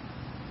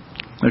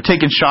 They're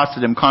taking shots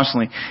at him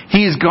constantly.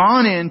 He has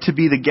gone in to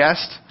be the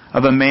guest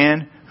of a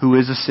man who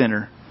is a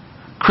sinner.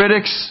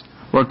 Critics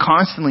were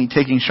constantly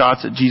taking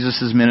shots at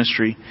Jesus'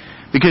 ministry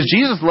because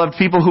Jesus loved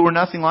people who were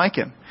nothing like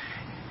him.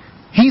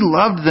 He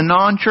loved the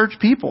non-church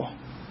people.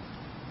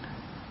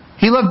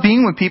 He loved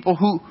being with people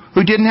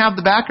who didn't have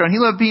the background. He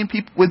loved being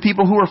with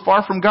people who were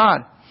far from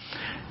God.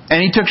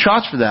 And he took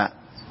shots for that.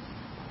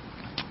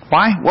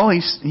 Why? Well,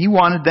 he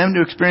wanted them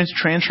to experience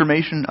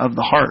transformation of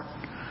the heart.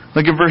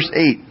 Look at verse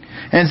 8.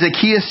 And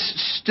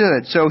Zacchaeus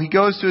stood. So he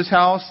goes to his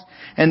house,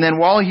 and then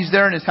while he's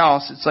there in his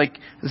house, it's like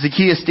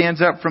Zacchaeus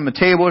stands up from a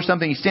table or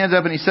something. He stands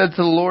up and he said to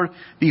the Lord,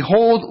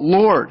 "Behold,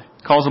 Lord,"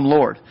 calls him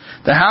Lord,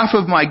 "the half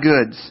of my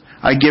goods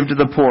I give to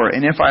the poor,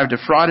 and if I have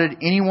defrauded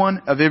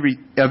anyone of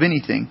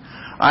anything,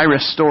 I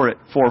restore it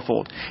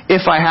fourfold."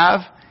 If I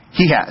have,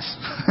 he has.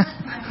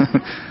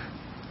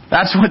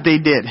 That's what they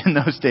did in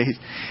those days.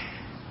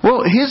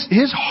 Well,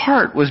 his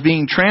heart was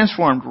being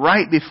transformed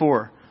right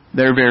before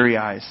their very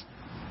eyes.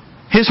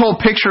 His whole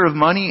picture of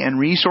money and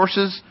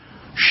resources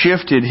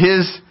shifted.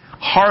 His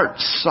heart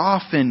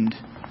softened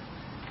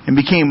and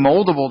became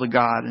moldable to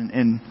God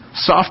and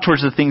soft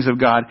towards the things of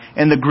God.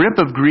 And the grip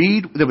of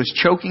greed that was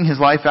choking his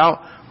life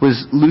out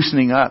was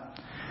loosening up.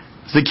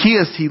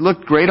 Zacchaeus, he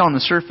looked great on the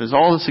surface,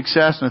 all the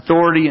success and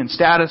authority and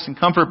status and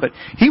comfort, but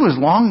he was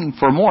longing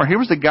for more. Here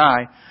was a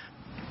guy,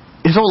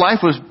 his whole life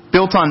was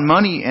built on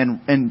money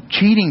and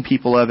cheating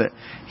people of it.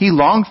 He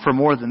longed for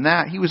more than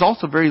that. He was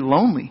also very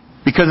lonely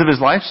because of his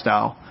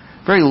lifestyle.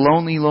 Very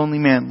lonely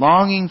man,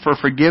 longing for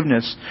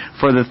forgiveness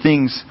for the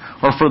things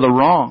or for the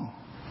wrong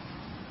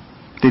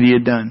that he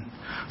had done.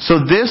 So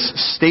this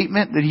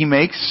statement that he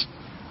makes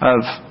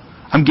of,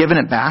 "I'm giving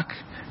it back.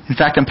 In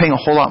fact, I'm paying a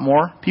whole lot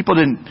more." People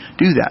didn't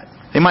do that.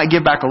 They might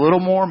give back a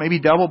little more, maybe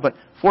double, but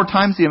 4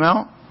 times the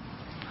amount.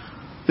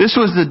 This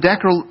was the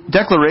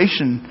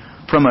declaration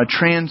from a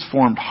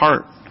transformed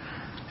heart.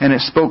 And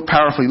it spoke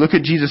powerfully. Look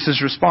at Jesus'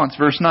 response.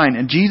 Verse 9.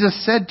 And Jesus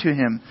said to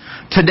him,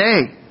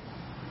 "Today,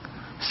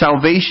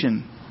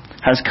 salvation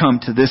has come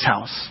to this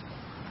house,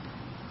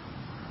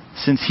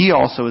 since he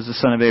also is the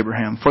son of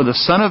Abraham. For the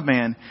Son of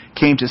Man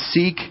came to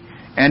seek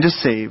and to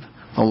save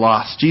the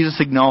lost."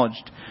 Jesus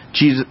acknowledged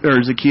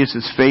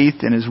Zacchaeus'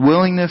 faith and his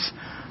willingness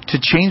to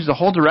change the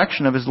whole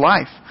direction of his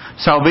life.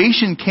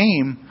 Salvation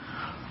came,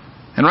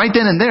 and right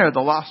then and there, the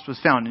lost was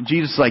found. And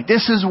Jesus is like,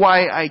 "This is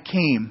why I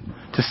came,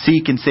 to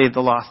seek and save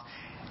the lost."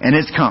 And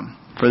it's come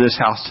for this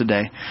house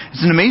today.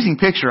 It's an amazing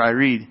picture I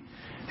read.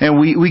 And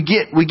we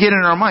get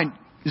in our mind,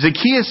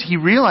 Zacchaeus, he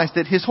realized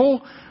that his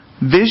whole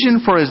vision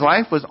for his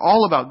life was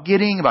all about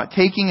getting, about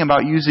taking,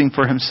 about using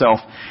for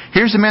himself.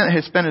 Here's a man that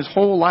has spent his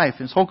whole life,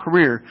 his whole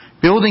career,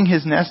 building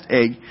his nest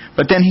egg.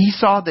 But then he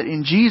saw that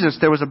in Jesus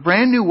there was a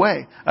brand new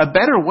way, a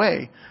better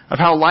way of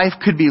how life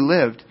could be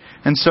lived.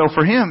 And so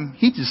for him,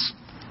 he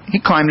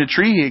climbed a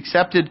tree, he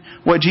accepted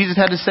what Jesus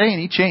had to say,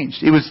 and he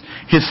changed. It was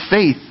his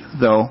faith,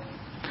 though,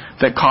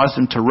 that caused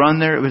him to run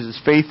there. It was his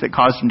faith that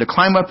caused him to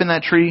climb up in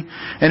that tree.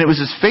 And it was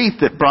his faith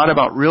that brought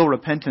about real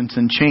repentance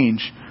and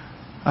change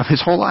of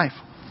his whole life.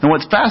 And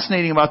what's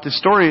fascinating about this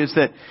story is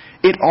that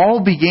it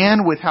all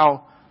began with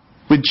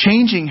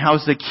changing how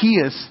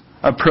Zacchaeus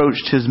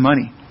approached his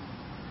money.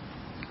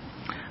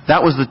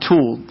 That was the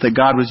tool that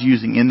God was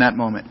using in that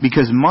moment.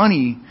 Because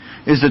money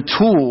is a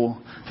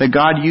tool that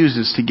God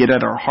uses to get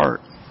at our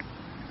heart.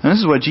 And this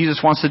is what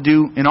Jesus wants to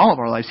do in all of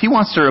our lives. He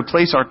wants to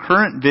replace our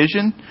current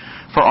vision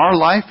for our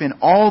life in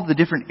all the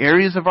different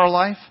areas of our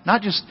life,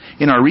 not just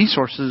in our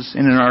resources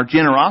and in our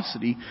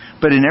generosity,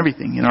 but in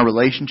everything, in our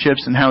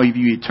relationships and how we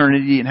view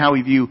eternity and how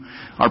we view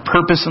our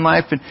purpose in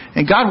life.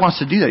 And God wants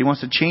to do that. He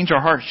wants to change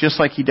our hearts just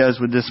like He does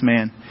with this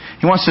man.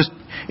 He wants to,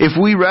 if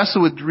we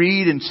wrestle with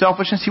greed and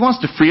selfishness, He wants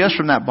to free us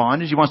from that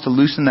bondage. He wants to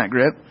loosen that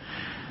grip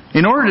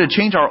in order to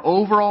change our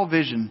overall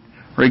vision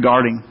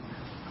regarding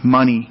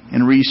money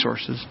and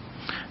resources.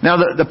 Now,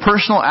 the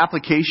personal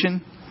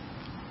application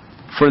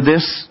for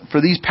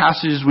these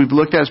passages we've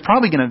looked at is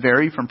probably going to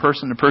vary from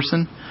person to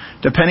person,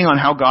 depending on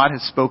how God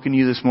has spoken to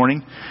you this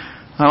morning.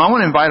 I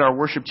want to invite our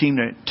worship team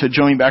to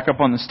join back up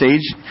on the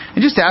stage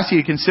and just ask you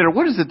to consider,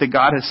 what is it that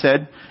God has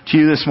said to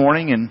you this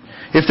morning? And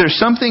if there's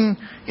something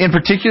in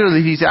particular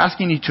that He's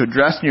asking you to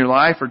address in your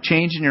life or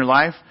change in your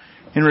life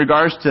in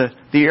regards to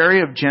the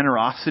area of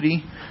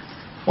generosity,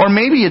 or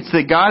maybe it's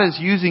that God is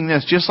using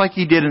this just like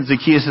He did in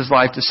Zacchaeus'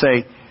 life to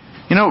say,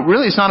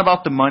 really it's not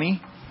about the money,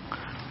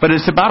 but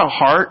it's about a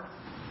heart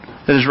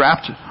that is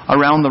wrapped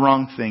around the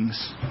wrong things.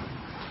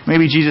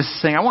 Maybe Jesus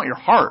is saying, I want your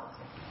heart.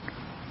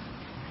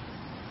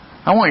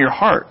 I want your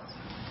heart.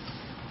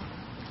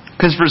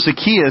 Because for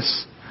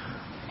Zacchaeus,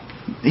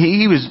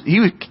 he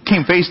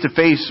came face to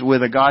face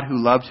with a God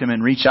who loved him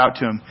and reached out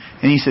to him.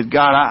 And he said,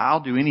 God, I'll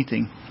do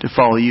anything to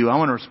follow you. I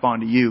want to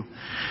respond to you.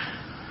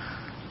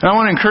 And I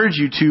want to encourage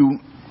you to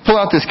pull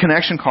out this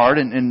connection card.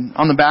 And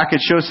on the back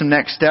it shows some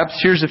next steps.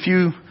 Here's a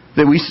few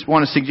that we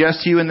want to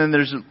suggest to you, and then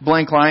there's a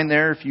blank line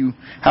there if you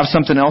have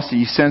something else that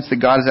you sense that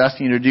God is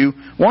asking you to do.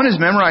 One is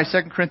memorize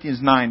 2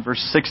 Corinthians 9,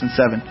 verses 6 and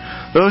 7.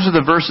 Those are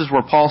the verses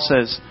where Paul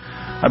says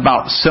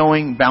about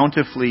sowing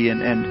bountifully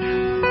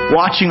and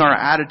watching our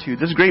attitude.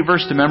 This is a great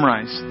verse to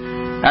memorize.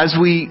 as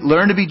we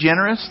learn to be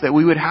generous, that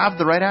we would have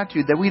the right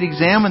attitude, that we'd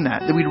examine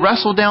that we'd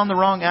wrestle down the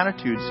wrong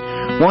attitudes.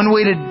 One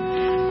way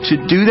to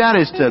do that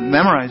is to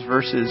memorize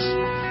verses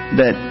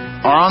that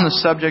are on the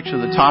subjects or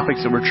the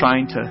topics that we're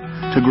trying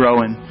to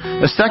grow in.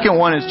 The second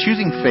one is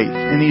choosing faith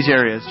in these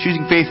areas.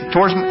 Choosing faith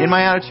in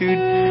my attitude,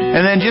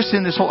 and then just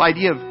in this whole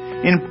idea of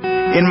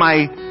in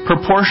my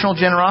proportional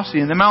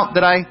generosity, in the amount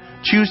that I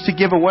choose to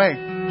give away.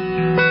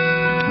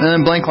 And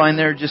then blank line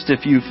there, just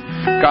if you've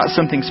got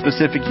something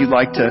specific you'd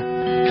like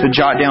to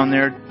jot down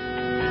there,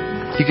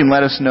 you can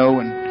let us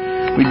know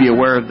and we'd be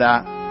aware of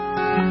that.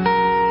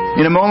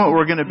 In a moment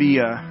we're going to be,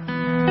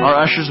 our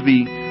ushers will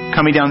be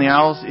coming down the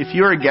aisles. If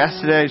you're a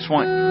guest today, I just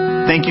want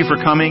to thank you for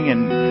coming,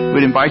 and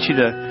we'd invite you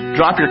to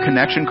drop your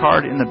connection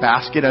card in the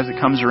basket as it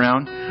comes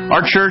around.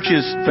 Our church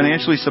is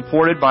financially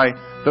supported by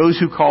those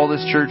who call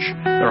this church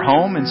their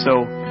home, and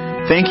so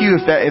thank you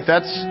if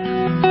that's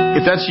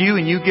you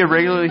and you give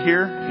regularly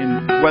here,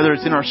 whether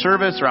it's in our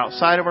service or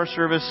outside of our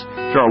service,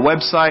 through our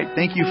website.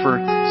 Thank you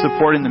for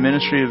supporting the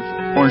ministry of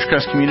Orange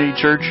Crest Community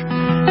Church.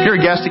 If you're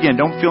a guest, again,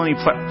 don't feel any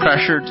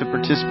pressure to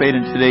participate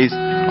in today's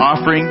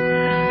offering.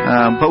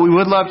 But we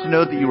would love to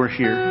know that you were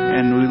here,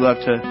 and we'd love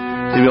to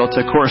be able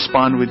to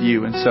correspond with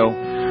you. And so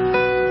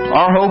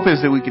our hope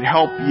is that we could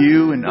help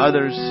you and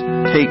others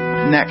take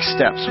next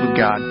steps with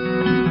God,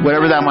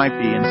 whatever that might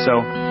be. And so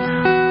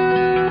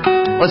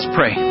let's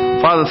pray.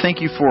 Father,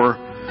 thank you for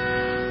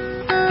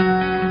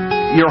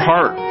your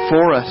heart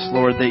for us,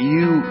 Lord, that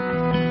you...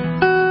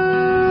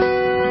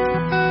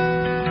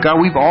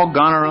 God, we've all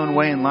gone our own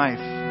way in life,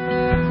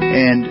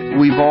 and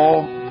we've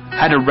all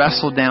had to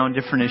wrestle down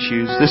different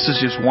issues. This is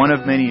just one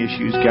of many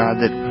issues,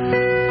 God,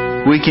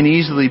 that we can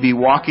easily be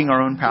walking our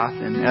own path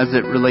in as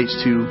it relates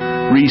to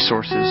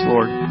resources,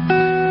 Lord.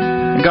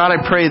 And God, I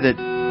pray that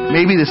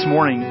maybe this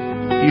morning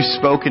you've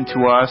spoken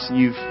to us and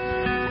you've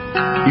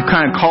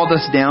kind of called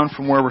us down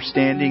from where we're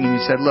standing, and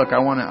you said, look, I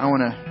want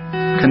to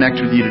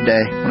connect with you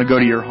today. I want to go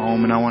to your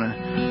home, and I want to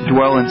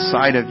dwell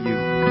inside of you.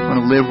 I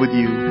want to live with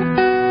you.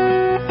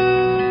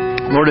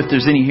 Lord, if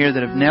there's any here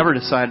that have never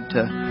decided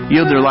to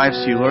yield their lives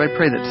to you, Lord, I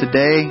pray that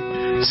today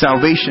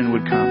salvation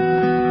would come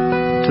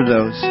to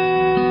those.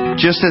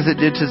 Just as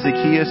it did to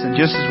Zacchaeus, and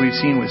just as we've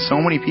seen with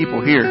so many people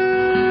here,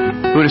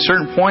 who at a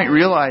certain point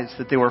realized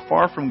that they were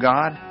far from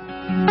God,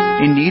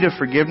 in need of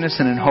forgiveness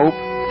and in hope.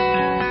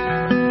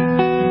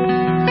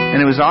 And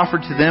it was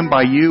offered to them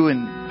by you,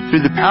 and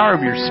through the power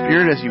of your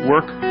Spirit as you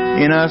work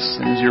in us,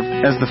 and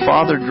as the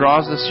Father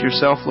draws us to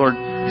yourself, Lord,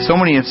 so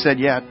many have said,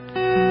 yeah,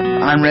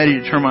 I'm ready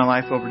to turn my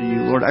life over to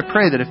you. Lord, I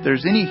pray that if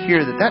there's any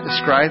here that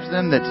describes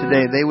them, that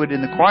today they would,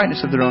 in the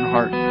quietness of their own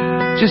heart,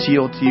 just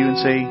yield to you and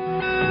say,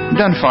 I'm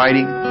done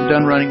fighting, I'm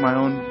done running my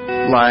own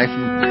life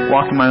and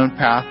walking my own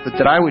path, but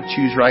that I would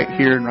choose right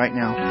here and right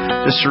now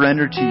to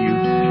surrender to you.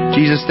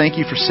 Jesus, thank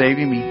you for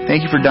saving me.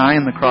 Thank you for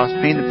dying on the cross,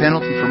 paying the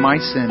penalty for my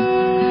sin.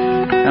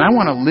 And I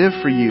want to live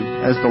for you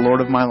as the Lord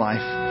of my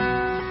life.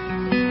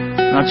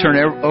 And I'll turn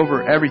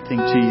over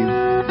everything to you.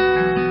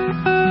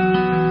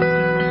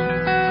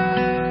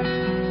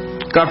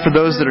 God, for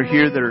those that are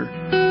here that are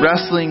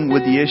wrestling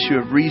with the issue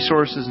of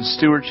resources and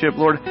stewardship,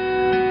 Lord,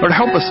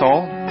 help us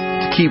all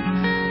to keep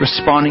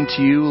responding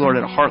to you, Lord,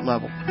 at a heart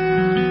level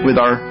with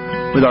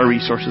our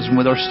resources and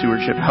with our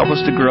stewardship. Help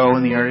us to grow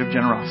in the area of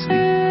generosity.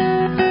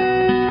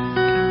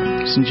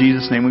 It's in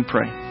Jesus' name we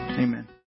pray. Amen.